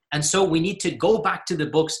texts. And so we need to go back to the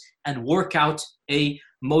books and work out a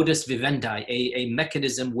modus vivendi, a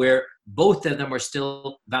mechanism where both of them are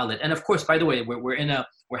still valid. And of course, by the way,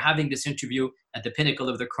 we're having this interview at the pinnacle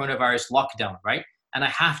of the coronavirus lockdown, right? And I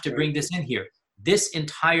have to bring this in here. This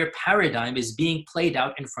entire paradigm is being played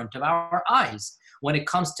out in front of our eyes when it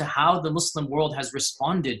comes to how the Muslim world has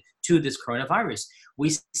responded to this coronavirus.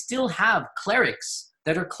 We still have clerics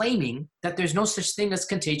that are claiming that there's no such thing as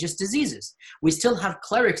contagious diseases. We still have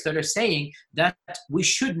clerics that are saying that we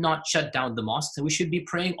should not shut down the mosques and we should be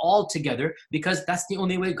praying all together because that's the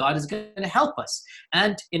only way God is going to help us.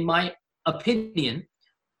 And in my opinion,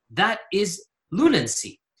 that is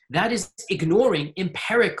lunacy. That is ignoring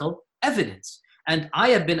empirical evidence. And I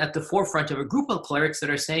have been at the forefront of a group of clerics that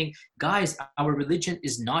are saying, guys, our religion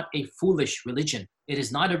is not a foolish religion. It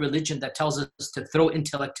is not a religion that tells us to throw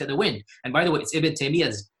intellect to the wind. And by the way, it's Ibn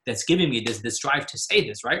Taymiyyah that's giving me this drive to say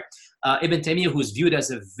this, right? Ibn Taymiyyah, who's viewed as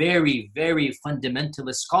a very, very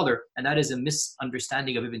fundamentalist scholar, and that is a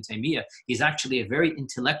misunderstanding of Ibn Taymiyyah. He's actually a very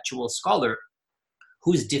intellectual scholar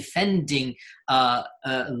who's defending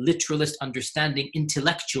literalist understanding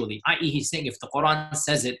intellectually, i.e. he's saying if the Quran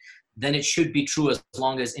says it, then it should be true as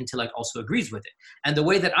long as intellect also agrees with it. And the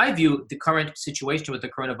way that I view the current situation with the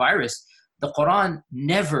coronavirus, the Quran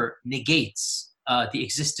never negates the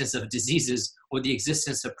existence of diseases or the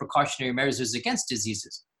existence of precautionary measures against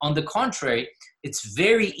diseases. On the contrary, it's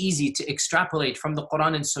very easy to extrapolate from the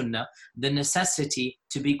Quran and Sunnah the necessity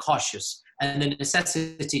to be cautious and the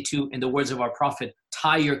necessity to, in the words of our Prophet,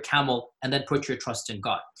 tie your camel and then put your trust in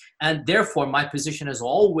God. And therefore, my position has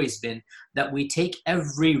always been that we take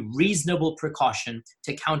every reasonable precaution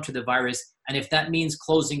to counter the virus. And if that means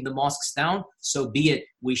closing the mosques down, so be it.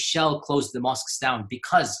 We shall close the mosques down,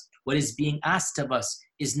 because what is being asked of us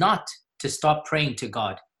is not to stop praying to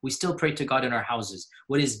God. We still pray to God in our houses.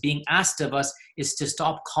 What is being asked of us is to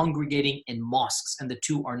stop congregating in mosques, and the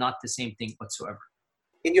two are not the same thing whatsoever.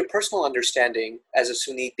 In your personal understanding as a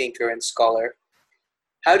Sunni thinker and scholar,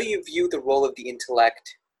 how do you view the role of the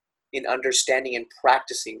intellect in understanding and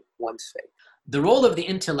practicing one's faith? The role of the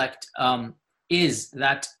intellect is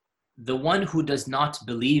that the one who does not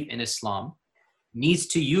believe in Islam needs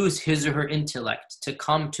to use his or her intellect to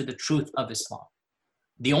come to the truth of Islam.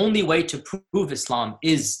 The only way to prove Islam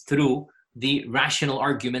is through the rational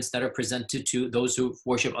arguments that are presented to those who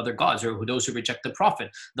worship other gods or those who reject the Prophet.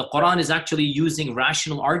 The Quran is actually using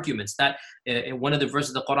rational arguments. That in one of the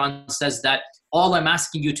verses of the Quran says that all I'm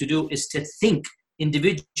asking you to do is to think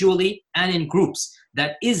individually and in groups,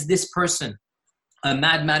 that is this person a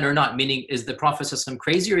madman or not? Meaning, is the Prophet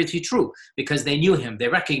crazy or is he true? Because they knew him, they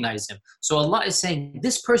recognized him. So Allah is saying,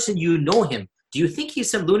 this person, you know him. Do you think he's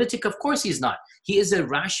some lunatic? Of course he's not. He is a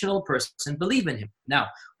rational person. Believe in him. Now,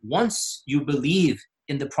 once you believe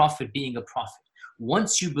in the Prophet being a prophet,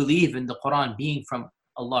 once you believe in the Quran being from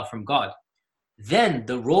Allah, from God, then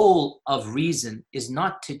the role of reason is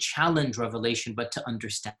not to challenge revelation, but to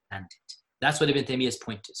understand it. That's what Ibn Taymiyyah's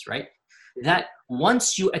point is, right? That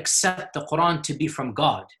once you accept the Quran to be from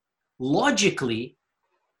God, logically,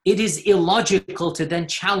 it is illogical to then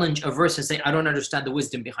challenge a verse and say, I don't understand the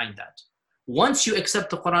wisdom behind that. Once you accept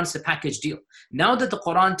the Quran, it's a package deal. Now that the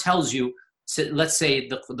Quran tells you, let's say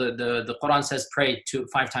the Quran says pray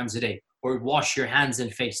 5 times a day or wash your hands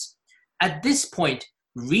and face. At this point,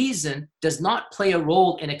 reason does not play a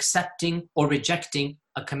role in accepting or rejecting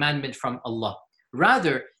a commandment from Allah.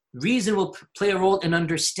 Rather, reason will play a role in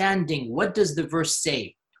understanding what does the verse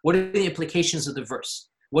say? What are the implications of the verse?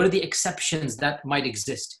 What are the exceptions that might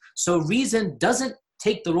exist? So reason doesn't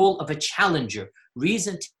take the role of a challenger.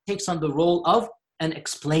 Reason takes on the role of an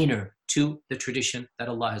explainer to the tradition that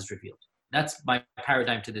Allah has revealed. That's my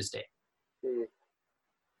paradigm to this day.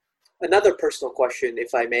 Another personal question,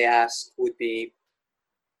 if I may ask, would be,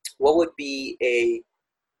 what would be a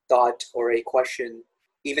thought or a question,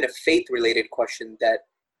 even a faith-related question, that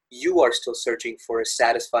you are still searching for a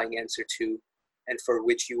satisfying answer to, and for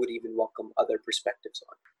which you would even welcome other perspectives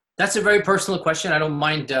on? That's a very personal question. I don't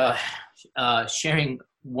mind sharing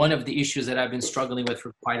one of the issues that I've been struggling with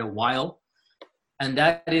for quite a while, and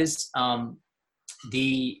that is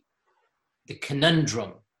the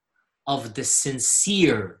conundrum of the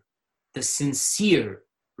sincere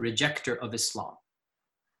rejecter of Islam,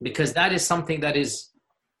 because that is something that is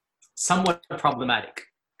somewhat problematic.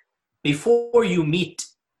 Before you meet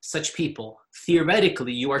such people,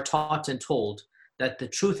 theoretically, you are taught and told that the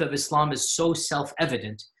truth of Islam is so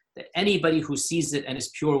self-evident that anybody who sees it and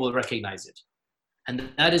is pure will recognize it.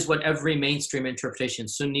 And that is what every mainstream interpretation,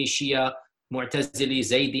 Sunni, Shia, Mu'tazili,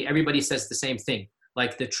 Zaydi, everybody says the same thing.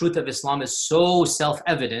 Like, the truth of Islam is so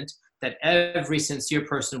self-evident that every sincere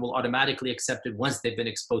person will automatically accept it once they've been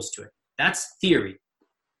exposed to it. That's theory.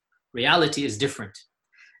 Reality is different.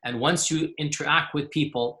 And once you interact with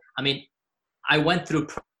people, I mean, I went through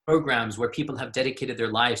programs where people have dedicated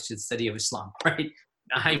their lives to the study of Islam, right?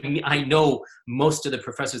 I know most of the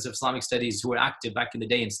professors of Islamic studies who were active back in the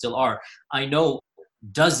day and still are. I know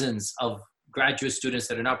dozens of graduate students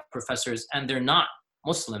that are now professors, and they're not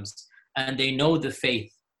Muslims, and they know the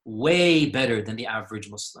faith way better than the average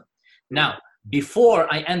Muslim. Now,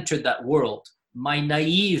 before I entered that world, my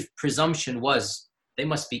naive presumption was they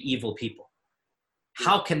must be evil people.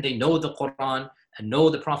 How can they know the Quran and know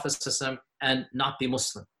the Prophet ﷺ and not be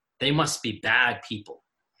Muslim? They must be bad people.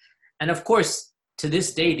 And of course, to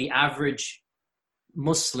this day, the average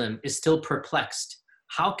Muslim is still perplexed.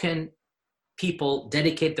 How can people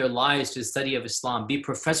dedicate their lives to the study of Islam, be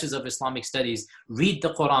professors of Islamic studies, read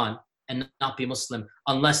the Quran, and not be Muslim,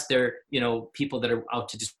 unless they're, people that are out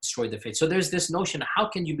to destroy the faith? So there's this notion, how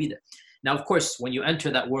can you be that? Now, of course, when you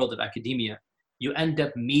enter that world of academia, you end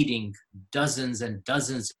up meeting dozens and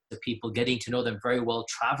dozens of people, getting to know them very well,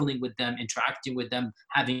 traveling with them, interacting with them,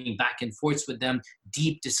 having back and forths with them,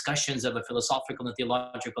 deep discussions of a philosophical and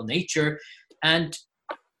theological nature. And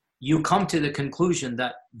you come to the conclusion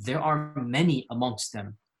that there are many amongst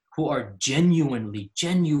them who are genuinely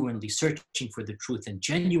searching for the truth and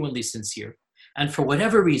genuinely sincere. And for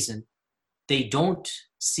whatever reason, they don't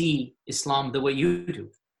see Islam the way you do.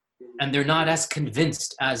 And they're not as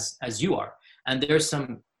convinced as you are. And there's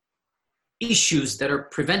some issues that are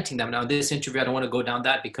preventing them. Now, in this interview, I don't want to go down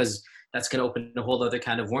that because that's going to open a whole other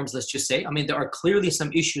kind of worms, let's just say. I mean, there are clearly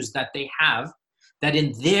some issues that they have that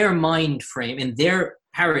in their mind frame, in their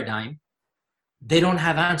paradigm, they don't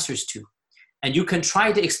have answers to. And you can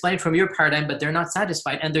try to explain from your paradigm, but they're not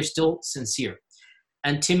satisfied and they're still sincere.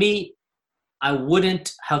 And to me, I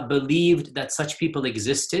wouldn't have believed that such people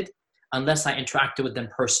existed unless I interacted with them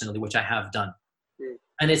personally, which I have done.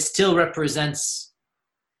 And it still represents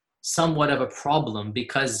somewhat of a problem,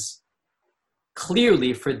 because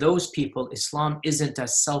clearly for those people, Islam isn't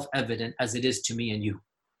as self-evident as it is to me and you.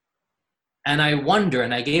 And I wonder,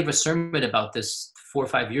 and I gave a sermon about this 4 or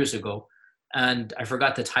 5 years ago, and I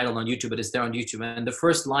forgot the title on YouTube, but it's there on YouTube. And the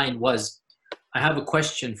first line was, I have a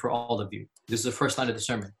question for all of you. This is the first line of the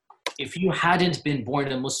sermon. If you hadn't been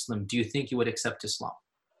born a Muslim, do you think you would accept Islam?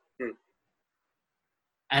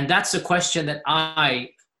 And that's a question that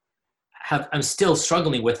I'm still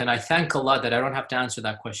struggling with. And I thank Allah that I don't have to answer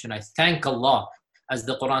that question. I thank Allah, as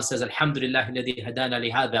the Quran says, Alhamdulillah alladhi hadana li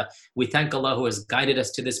hadha. We thank Allah who has guided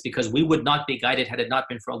us to this, because we would not be guided had it not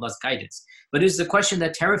been for Allah's guidance. But it's the question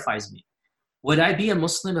that terrifies me. Would I be a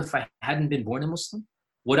Muslim if I hadn't been born a Muslim?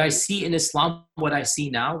 Would I see in Islam what I see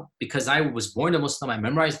now? Because I was born a Muslim, I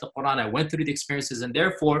memorized the Quran, I went through the experiences, and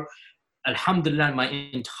therefore, Alhamdulillah, my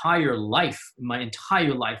entire life,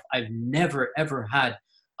 I've never ever had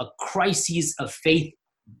a crisis of faith,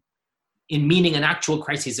 in meaning an actual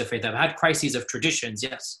crisis of faith. I've had crises of traditions,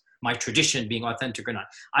 yes, my tradition being authentic or not.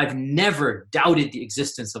 I've never doubted the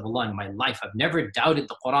existence of Allah in my life. I've never doubted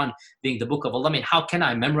the Quran being the book of Allah. I mean, how can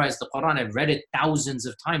I memorize the Quran? I've read it thousands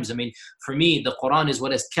of times. I mean, for me, the Quran is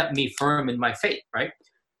what has kept me firm in my faith, right?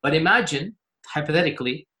 But imagine,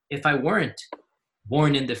 hypothetically, if I weren't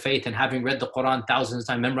born in the faith and having read the Quran thousands of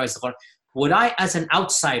times, memorized the Quran, would I, as an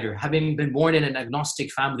outsider, having been born in an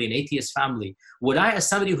agnostic family, an atheist family, would I, as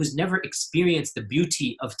somebody who's never experienced the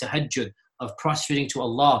beauty of tahajjud, of prostrating to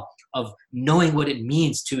Allah, of knowing what it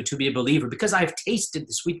means to be a believer, because I've tasted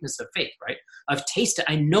the sweetness of faith, right?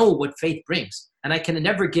 I know what faith brings, and I can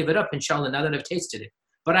never give it up, inshallah, now that I've tasted it.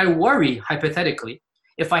 But I worry, hypothetically,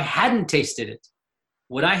 if I hadn't tasted it,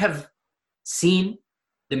 would I have seen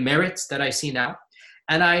the merits that I see now?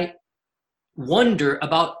 And I wonder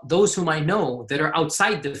about those whom I know that are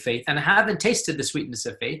outside the faith and haven't tasted the sweetness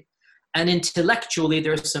of faith. And intellectually,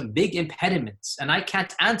 there are some big impediments, and I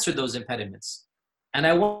can't answer those impediments. And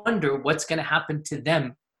I wonder what's going to happen to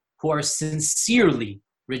them who are sincerely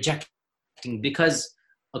rejecting, because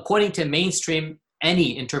according to mainstream,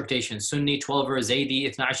 any interpretation, Sunni, 12er, Zaydi,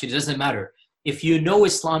 Ithna Ashari, it doesn't matter. If you know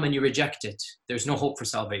Islam and you reject it, there's no hope for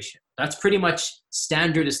salvation. That's pretty much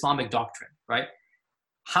standard Islamic doctrine, right?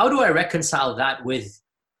 How do I reconcile that with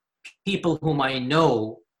people whom I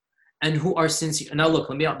know and who are sincere? Now look,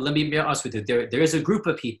 let me be honest with you. There is a group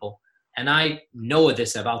of people, and I know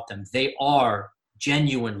this about them. They are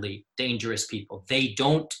genuinely dangerous people. They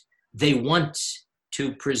want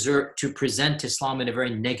to present Islam in a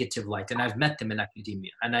very negative light. And I've met them in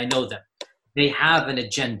academia, and I know them. They have an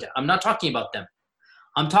agenda. I'm not talking about them.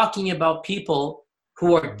 I'm talking about people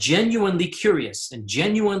who are genuinely curious and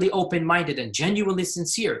genuinely open-minded and genuinely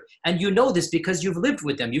sincere. And you know this because you've lived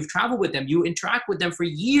with them, you've traveled with them, you interact with them for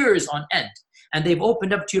years on end. And they've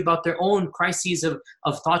opened up to you about their own crises of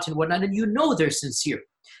thought and whatnot, and you know they're sincere.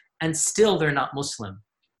 And still they're not Muslim.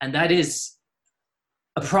 And that is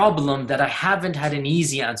a problem that I haven't had an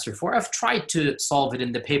easy answer for. I've tried to solve it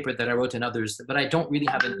in the paper that I wrote and others, but I don't really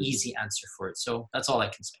have an easy answer for it. So that's all I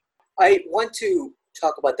can say. I want to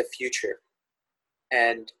talk about the future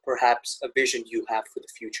and perhaps a vision you have for the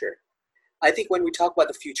future. I think when we talk about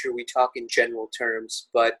the future, we talk in general terms,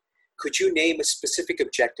 but could you name a specific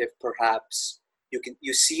objective perhaps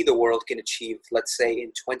you see the world can achieve, let's say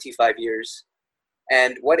in 25 years?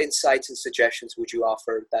 And what insights and suggestions would you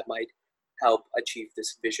offer that might help achieve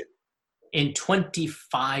this vision? In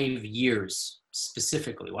 25 years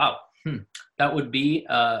specifically, wow. That would be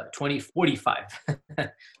 2045.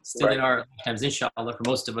 Still right. In our lifetimes, inshallah, for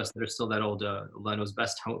most of us that are still that old, Allah knows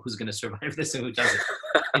best who's going to survive this and who doesn't.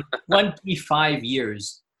 In 25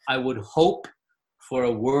 years, I would hope for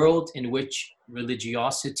a world in which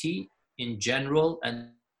religiosity in general and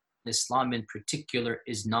Islam in particular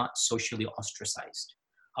is not socially ostracized.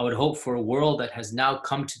 I would hope for a world that has now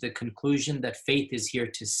come to the conclusion that faith is here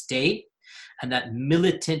to stay, and that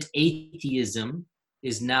militant atheism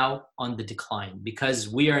is now on the decline, because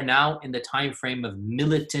we are now in the time frame of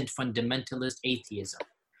militant fundamentalist atheism.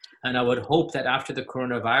 And I would hope that after the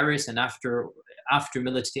coronavirus and after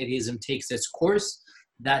militant atheism takes its course,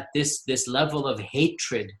 that this level of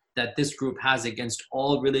hatred that this group has against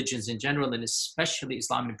all religions in general, and especially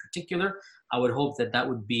Islam in particular, I would hope that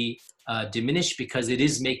would be diminished, because it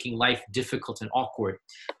is making life difficult and awkward.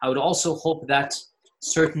 I would also hope that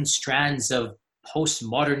certain strands of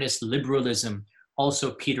postmodernist liberalism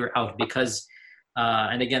also peter out, because,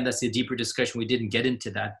 and again, that's a deeper discussion. We didn't get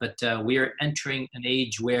into that, but we are entering an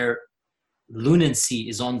age where lunacy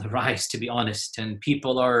is on the rise, to be honest, and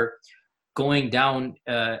people are going down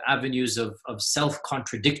avenues of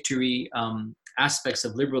self-contradictory aspects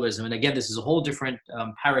of liberalism. And again, this is a whole different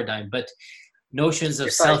paradigm, but notions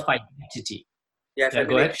of self-identity. Yeah,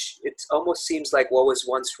 go ahead. It almost seems like what was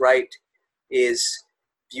once right is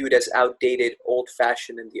viewed as outdated,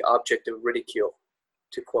 old-fashioned, and the object of ridicule,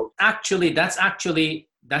 to quote. Actually, that's actually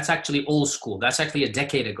old school. That's actually a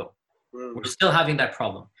decade ago. We're still having that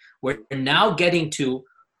problem. We're now getting to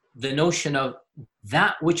the notion of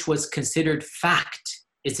that which was considered fact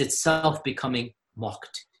is itself becoming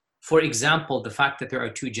mocked. For example, the fact that there are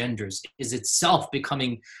two genders is itself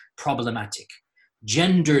becoming problematic.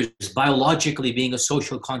 Genders biologically being a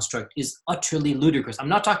social construct is utterly ludicrous. I'm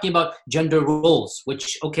not talking about gender roles,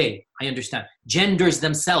 which, okay, I understand. Genders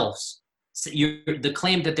themselves, the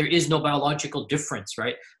claim that there is no biological difference,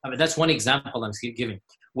 right? I mean, that's one example I'm giving,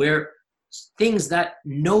 where things that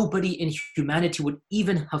nobody in humanity would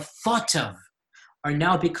even have thought of are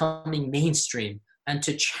now becoming mainstream, and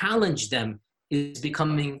to challenge them is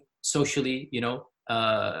becoming socially,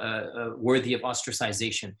 worthy of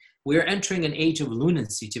ostracization. We're entering an age of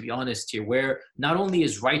lunacy, to be honest here, where not only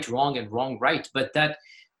is right wrong and wrong right, but that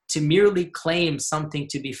to merely claim something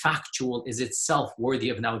to be factual is itself worthy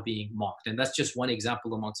of now being mocked. And that's just one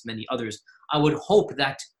example amongst many others. I would hope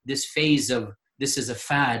that this phase of this is a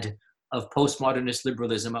fad of postmodernist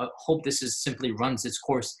liberalism, I hope this simply runs its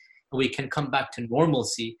course, and we can come back to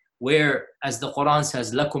normalcy, where, as the Quran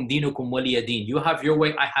says, "Lakum dinukum waliya din." You have your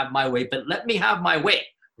way, I have my way, but let me have my way.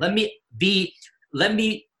 Let it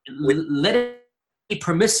be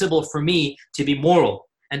permissible for me to be moral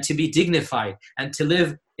and to be dignified and to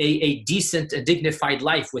live a decent, a dignified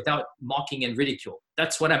life without mocking and ridicule.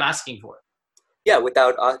 That's what I'm asking for. Yeah,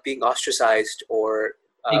 without being ostracized or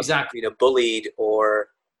Exactly. bullied or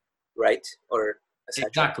right or etc.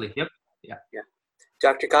 Exactly. Yep. Yeah.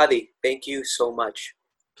 Dr. Qadhi, thank you so much.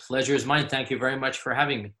 Pleasure is mine. Thank you very much for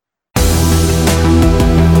having me.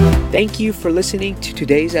 Thank you for listening to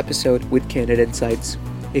today's episode with Candid Insights.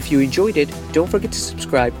 If you enjoyed it, don't forget to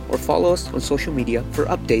subscribe or follow us on social media for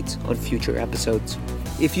updates on future episodes.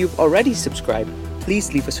 If you've already subscribed,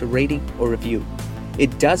 please leave us a rating or review.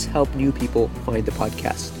 It does help new people find the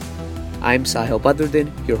podcast. I'm Sahil Badruddin,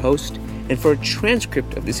 your host, and for a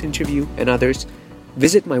transcript of this interview and others,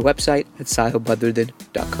 visit my website at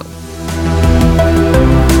sahilbadruddin.com.